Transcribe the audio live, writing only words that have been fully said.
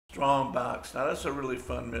Strongbox. Now that's a really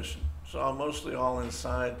fun mission. So I'm mostly all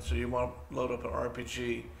inside, so you want to load up an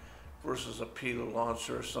RPG versus a PETA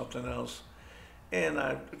launcher or something else. And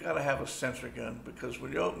I've got to have a sentry gun because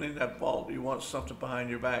when you're opening that vault, you want something behind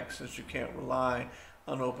your back since you can't rely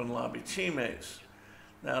on open lobby teammates.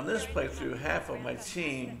 Now in this playthrough, half of my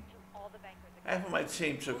team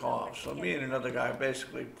took off. So me and another guy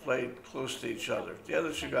basically played close to each other. The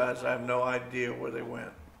other two guys, I have no idea where they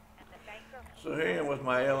went. So here I am with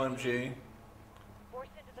my LMG.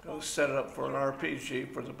 Going to set it up for an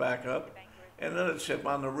RPG for the backup. And another tip,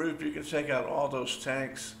 on the roof you can take out all those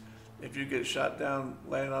tanks. If you get shot down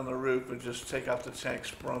laying on the roof, and just take out the tanks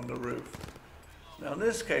from the roof. Now in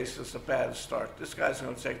this case it's a bad start. This guy's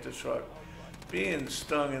going to take the truck. Being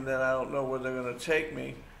stung and then I don't know where they're going to take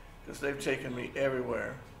me because they've taken me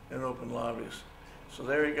everywhere in open lobbies. So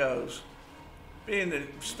there he goes. Being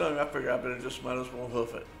stung, I figured I better just might as well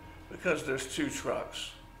hoof it because there's two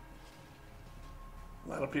trucks. A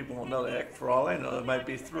lot of people don't know that. Heck, for all I know, there might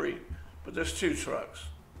be three, but there's two trucks.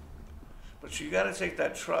 But you got to take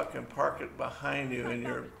that truck and park it behind you in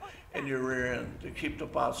your rear end to keep the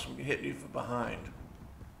bots from hitting you from behind.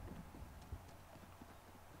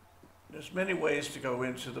 There's many ways to go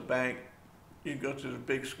into the bank. You can go to the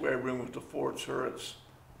big square room with the 4 turrets.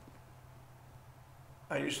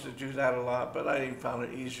 I used to do that a lot, but I even found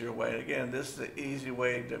an easier way. Again, this is the easy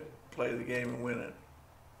way to play the game and win it.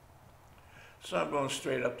 So I'm going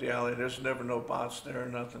straight up the alley. There's never no bots there or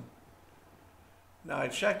nothing. Now I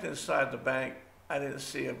checked inside the bank. I didn't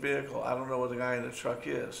see a vehicle. I don't know where the guy in the truck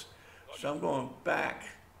is. So I'm going back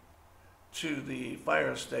to the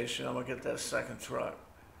fire station. I'm going to get that second truck.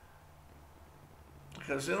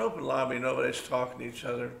 Because in open lobby, nobody's talking to each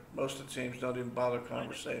other. Most of the teams don't even bother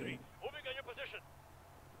conversating.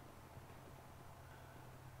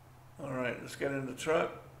 All right, let's get in the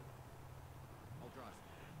truck.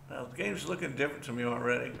 Now the game's looking different to me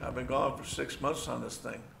already. I've been gone for 6 months on this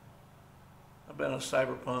thing. I've been on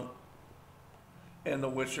Cyberpunk and The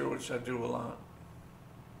Witcher, which I do a lot.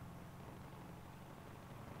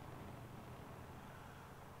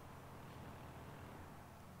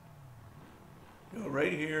 Go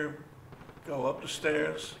right here, go up the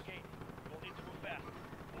stairs.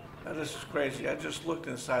 Now this is crazy. I just looked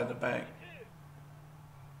inside the bank.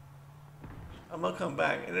 I'm gonna come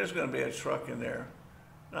back and there's gonna be a truck in there.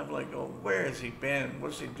 And I'm like, oh, where has he been?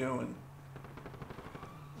 What's he doing?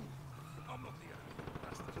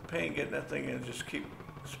 It's a pain getting that thing in, just keep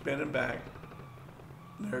spinning back.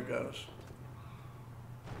 And there it goes.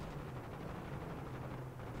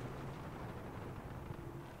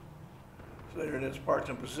 So there it is, parked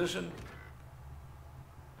in position.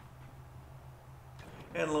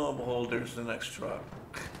 And lo and behold, there's the next truck.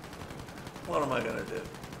 What am I gonna do?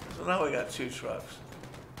 So now we got 2 trucks.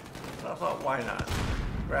 So I thought, why not?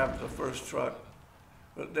 Grab the first truck,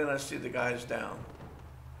 but then I see the guy's down.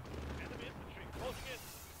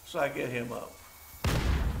 So I get him up.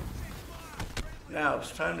 Now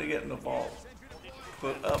it's time to get in the vault.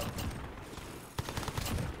 Put up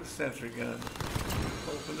the sentry gun.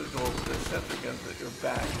 Open the door with the sentry gun at your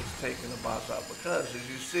back is taking the boss out. Because as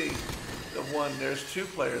you see, there's 2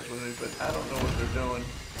 players with me, but I don't know what they're doing.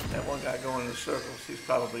 That one guy going in circles, he's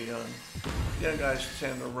probably young. Young guys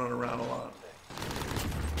tend to run around a lot.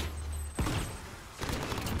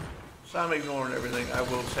 So I'm ignoring everything. I'll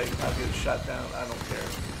get shot down, I don't care.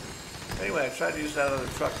 Anyway, I tried to use that other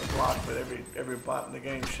truck to block, but every bot in the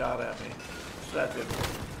game shot at me. So that didn't work.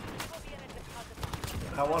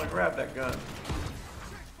 I want to grab that gun.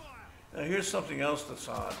 Now here's something else that's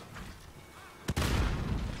odd.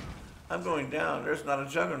 I'm going down, there's not a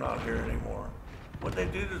juggernaut here anymore. What'd they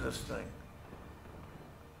do to this thing?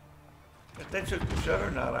 If they took the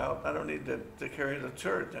juggernaut out, I don't need to carry the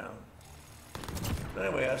turret down. But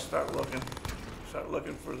anyway, I start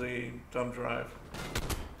looking for the thumb drive.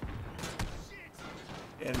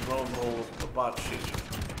 And lo and behold, the bot shoots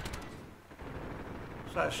me.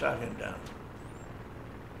 So I shot him down.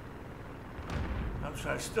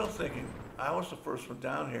 I'm still thinking, I was the first one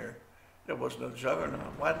down here. There was no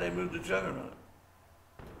juggernaut. Why'd they move the juggernaut?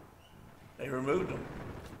 They removed them.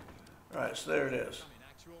 All right, so there it is.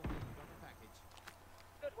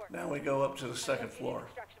 Now we go up to the second floor.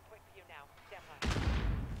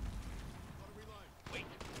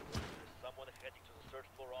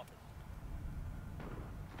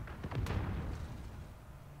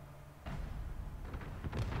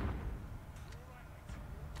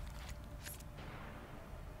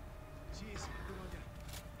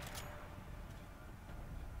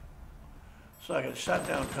 So I get shot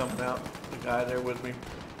down coming out. The guy there with me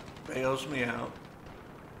bails me out.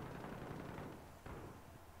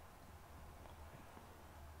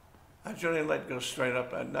 I generally like to go straight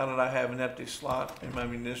up. Now that I have an empty slot in my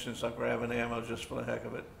munitions, I'll grab an ammo just for the heck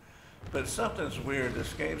of it. But something's weird.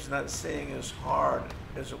 This game's not staying as hard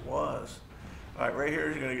as it was. All right, right here,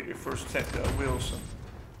 you're going to get your first Wilson.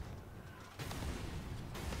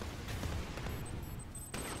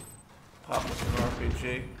 Pop with an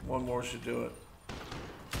RPG. One more should do it.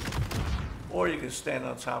 Or you can stand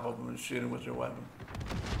on top of them and shoot them with your weapon.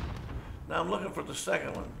 Now I'm looking for the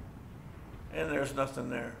second one, and there's nothing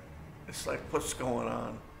there. It's like, what's going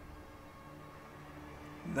on?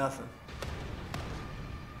 Nothing.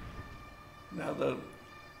 Now the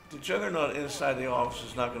juggernaut inside the office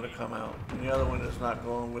is not going to come out, and the other one is not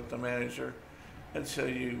going with the manager until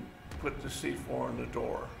you put the C4 in the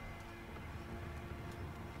door.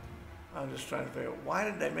 I'm just trying to figure out, why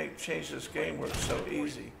did they change this game where it's so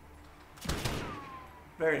easy?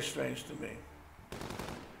 Very strange to me.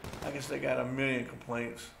 I guess they got a million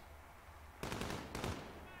complaints.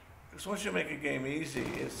 Because once you make a game easy,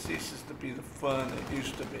 it ceases to be the fun it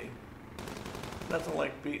used to be. Nothing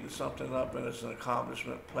like beating something up and it's an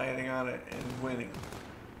accomplishment, planning on it and winning.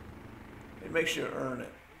 It makes you earn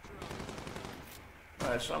it.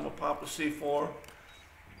 Alright, so I'm going to pop a C4.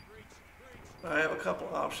 I have a couple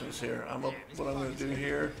options here. What I'm going to do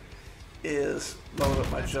here is load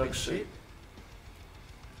up my jug suit.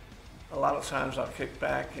 A lot of times I'll kick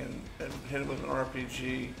back and hit him with an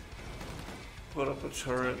RPG, put up a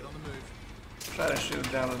turret, try to shoot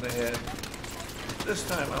him down in the head. This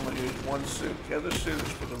time I'm going to use one suit. The other suit is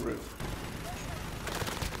for the roof.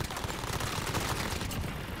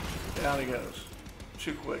 Down he goes.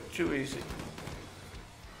 Too quick, too easy.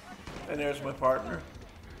 And there's my partner.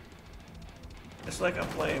 It's like I'm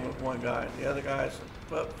playing with one guy. The other guy's,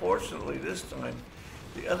 but fortunately this time,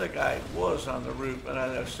 the other guy was on the roof, and I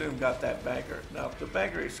assume got that banker. Now, if the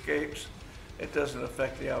banker escapes, it doesn't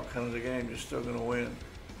affect the outcome of the game. You're still going to win.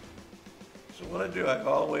 So what I do, I go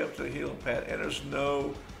all the way up to the helo pad, and there's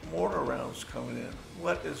no mortar rounds coming in.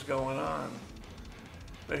 What is going on?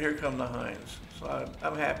 But here come the Hinds. So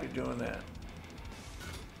I'm happy doing that.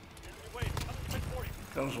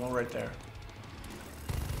 Comes one right there.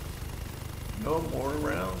 No mortar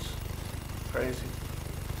rounds? Crazy.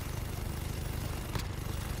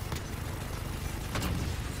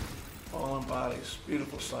 Fallen bodies.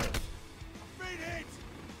 Beautiful sight.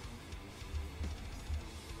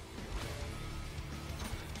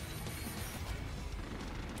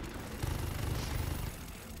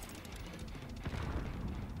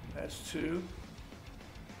 That's 2.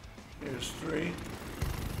 Here's 3.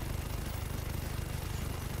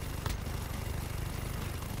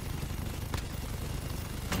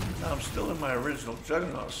 Now I'm still in my original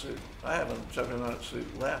Juggernaut suit. I have a Juggernaut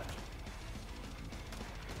suit left.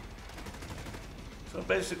 So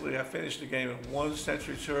basically I finished the game with 1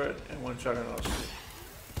 sentry turret and 1 Juggernaut suit.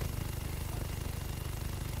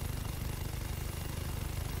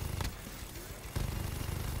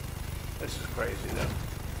 This is crazy though.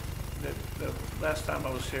 The last time I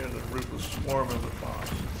was here, the roof was swarming with bombs.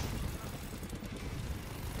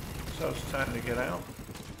 So it's time to get out.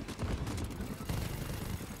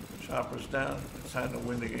 Chopper's down, it's time to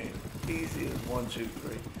win the game. Easy as 1, 2,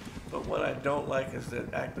 3. But what I don't like is that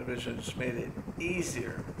Activision just made it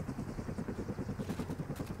easier.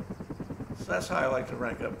 So that's how I like to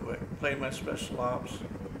rank up quick. Play my special ops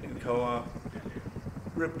in co-op,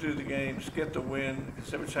 rip through the games, get the win,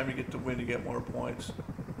 because every time you get the win you get more points.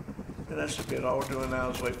 And that should be it. All we're doing now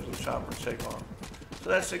is wait for the chopper to take off. So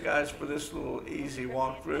that's it guys for this little easy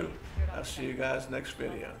walkthrough. I'll see you guys next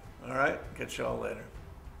video. Alright, catch y'all later.